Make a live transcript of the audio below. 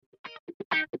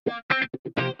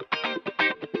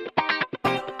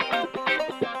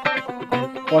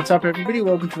What's up, everybody?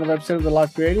 Welcome to another episode of The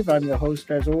Life Creative. I'm your host,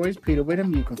 as always, Peter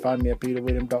Whittam. You can find me at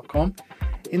peterwhittam.com.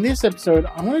 In this episode,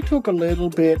 I want to talk a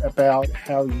little bit about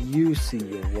how you see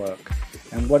your work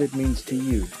and what it means to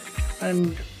you.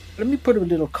 And let me put a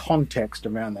little context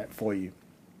around that for you.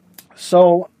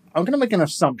 So I'm going to make an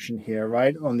assumption here,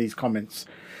 right, on these comments.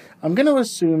 I'm going to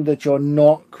assume that you're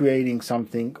not creating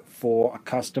something for a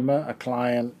customer, a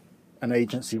client, an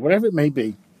agency, whatever it may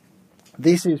be.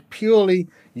 This is purely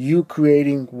you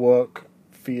creating work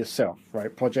for yourself,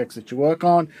 right? Projects that you work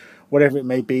on, whatever it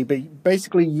may be. But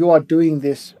basically, you are doing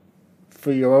this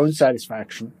for your own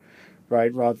satisfaction,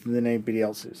 right, rather than anybody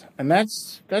else's. And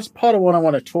that's part of what I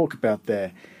want to talk about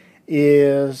there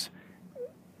is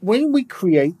when we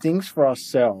create things for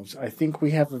ourselves, I think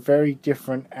we have a very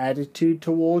different attitude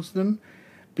towards them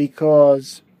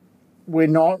because we're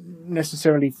not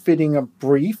necessarily fitting a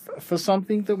brief for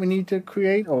something that we need to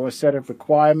create or a set of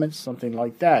requirements, something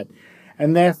like that.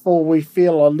 And therefore, we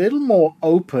feel a little more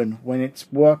open when it's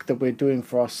work that we're doing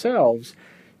for ourselves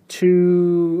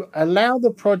to allow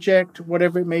the project,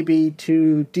 whatever it may be,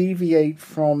 to deviate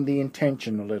from the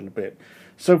intention a little bit.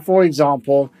 So, for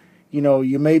example,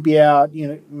 you may be out,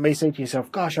 may say to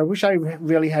yourself, gosh, I wish I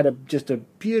really had just a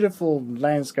beautiful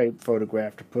landscape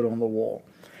photograph to put on the wall.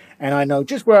 And I know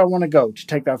just where I want to go to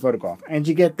take that photograph. And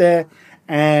you get there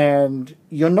and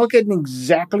you're not getting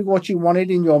exactly what you wanted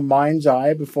in your mind's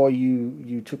eye before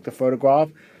you took the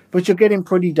photograph, but you're getting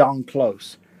pretty darn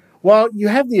close. Well, you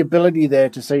have the ability there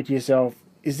to say to yourself,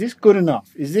 is this good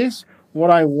enough? Is this what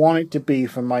I want it to be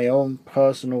for my own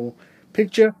personal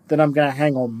picture that I'm going to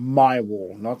hang on my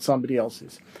wall, not somebody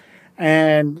else's?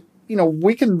 And,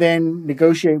 we can then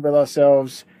negotiate with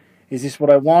ourselves. Is this what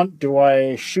I want? Do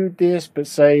I shoot this but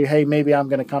say, hey, maybe I'm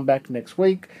going to come back next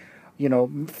week?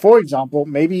 For example,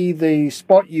 maybe the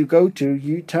spot you go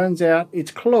to, turns out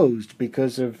it's closed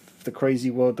because of the crazy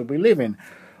world that we live in.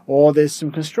 Or there's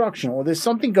some construction, or there's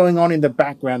something going on in the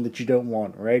background that you don't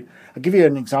want, right? I'll give you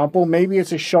an example. Maybe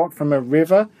it's a shot from a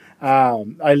river.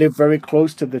 I live very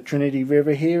close to the Trinity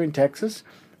River here in Texas,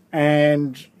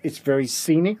 and it's very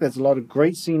scenic. There's a lot of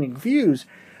great scenic views.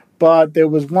 But there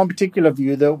was one particular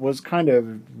view that was kind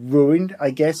of ruined,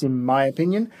 I guess, in my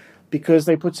opinion, because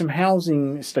they put some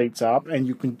housing estates up and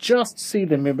you can just see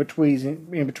them in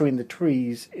between the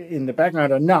trees in the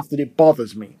background enough that it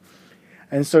bothers me.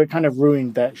 And so it kind of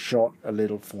ruined that shot a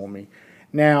little for me.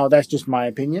 Now, that's just my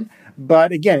opinion.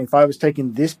 But again, if I was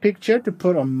taking this picture to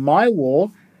put on my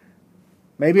wall,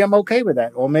 maybe I'm okay with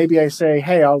that. Or maybe I say,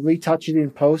 hey, I'll retouch it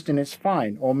in post and it's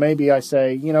fine. Or maybe I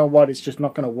say, you know what, it's just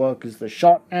not going to work as the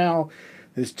shot now.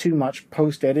 There's too much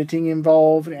post-editing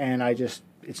involved and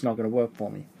it's not going to work for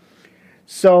me.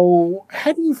 So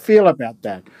how do you feel about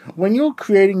that? When you're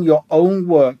creating your own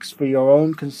works for your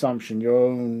own consumption, your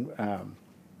own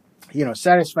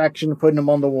satisfaction, putting them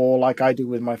on the wall like I do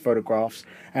with my photographs.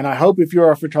 And I hope if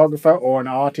you're a photographer or an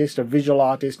artist, a visual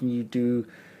artist, and you do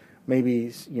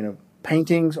maybe,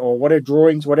 paintings or whatever,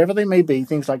 drawings, whatever they may be,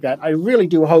 things like that. I really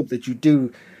do hope that you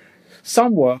do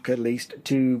some work at least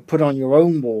to put on your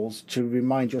own walls to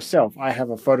remind yourself. I have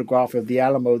a photograph of the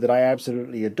Alamo that I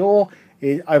absolutely adore.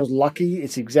 I was lucky.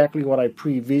 It's exactly what I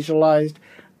pre-visualized.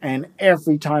 And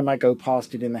every time I go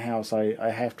past it in the house,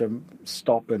 I have to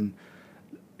stop and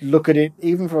look at it,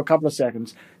 even for a couple of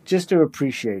seconds, just to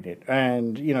appreciate it.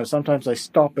 And, sometimes I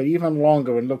stop it even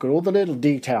longer and look at all the little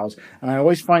details. And I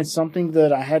always find something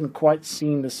that I hadn't quite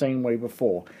seen the same way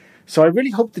before. So I really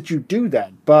hope that you do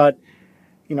that. But,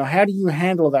 how do you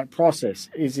handle that process?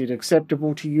 Is it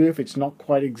acceptable to you if it's not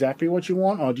quite exactly what you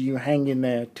want? Or do you hang in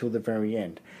there till the very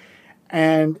end?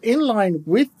 And in line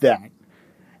with that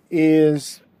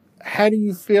is, how do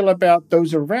you feel about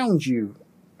those around you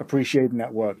appreciating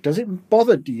that work? Does it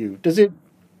bother you? Does it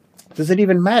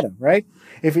even matter, right?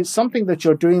 If it's something that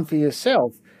you're doing for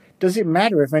yourself, does it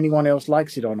matter if anyone else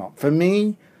likes it or not? For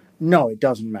me, no, it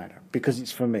doesn't matter because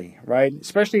it's for me, right?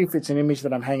 Especially if it's an image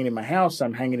that I'm hanging in my house,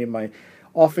 I'm hanging in my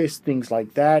office, things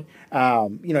like that.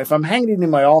 If I'm hanging it in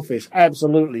my office,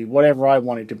 absolutely, whatever I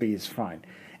want it to be is fine.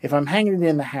 If I'm hanging it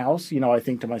in the house, I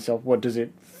think to myself, what does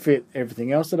it fit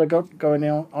everything else that I got going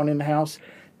on in the house?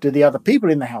 Do the other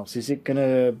people in the house, is it going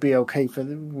to be okay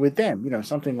with them?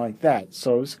 Something like that.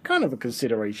 So it's kind of a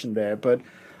consideration there, but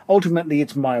ultimately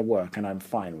it's my work and I'm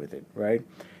fine with it, right?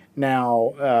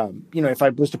 Now, if I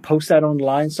was to post that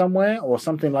online somewhere or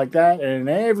something like that and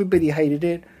everybody hated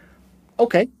it,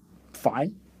 okay,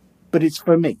 fine. But it's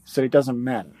for me, so it doesn't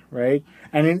matter, right?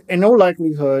 And in all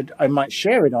likelihood, I might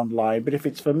share it online, but if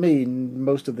it's for me,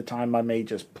 most of the time I may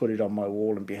just put it on my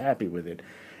wall and be happy with it.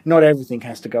 not everything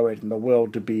has to go out in the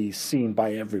world to be seen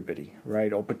by everybody,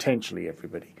 right? Or potentially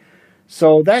everybody.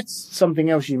 So that's something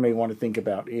else you may want to think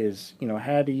about is,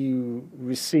 how do you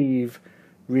receive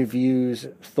reviews,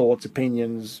 thoughts,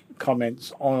 opinions,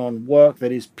 comments on work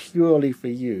that is purely for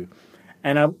you?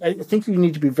 And I think you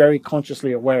need to be very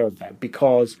consciously aware of that,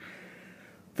 because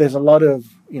there's a lot of,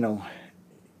 you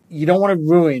don't want to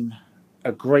ruin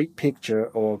a great picture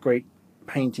or a great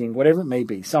painting, whatever it may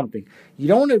be, something. You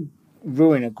don't want to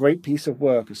ruin a great piece of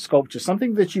work, a sculpture,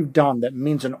 something that you've done that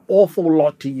means an awful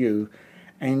lot to you,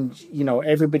 and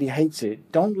everybody hates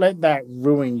it. Don't let that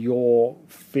ruin your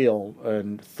feel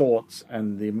and thoughts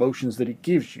and the emotions that it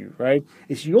gives you, right?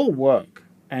 It's your work,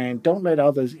 and don't let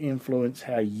others influence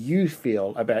how you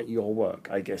feel about your work,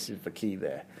 I guess, is the key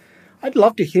there. I'd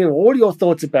love to hear all your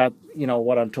thoughts about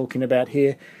what I'm talking about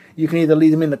here. You can either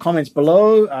leave them in the comments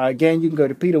below. Again, you can go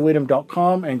to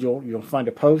peterwitham.com and you'll find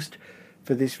a post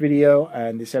for this video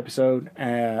and this episode,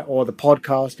 or the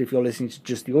podcast if you're listening to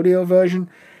just the audio version.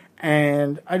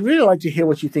 And I'd really like to hear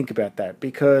what you think about that,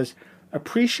 because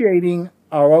appreciating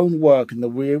our own work and the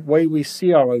way we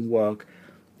see our own work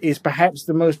is perhaps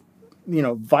the most,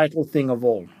 vital thing of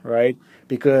all, right?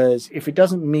 Because if it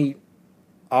doesn't meet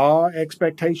our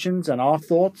expectations and our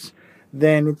thoughts,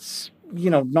 then it's,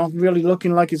 not really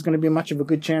looking like it's going to be much of a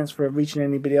good chance for reaching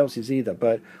anybody else's either.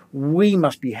 But we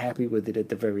must be happy with it at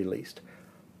the very least.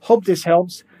 Hope this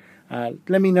helps.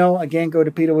 Let me know. Again, go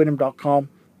to peterwitham.com.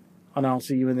 And I'll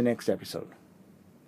see you in the next episode.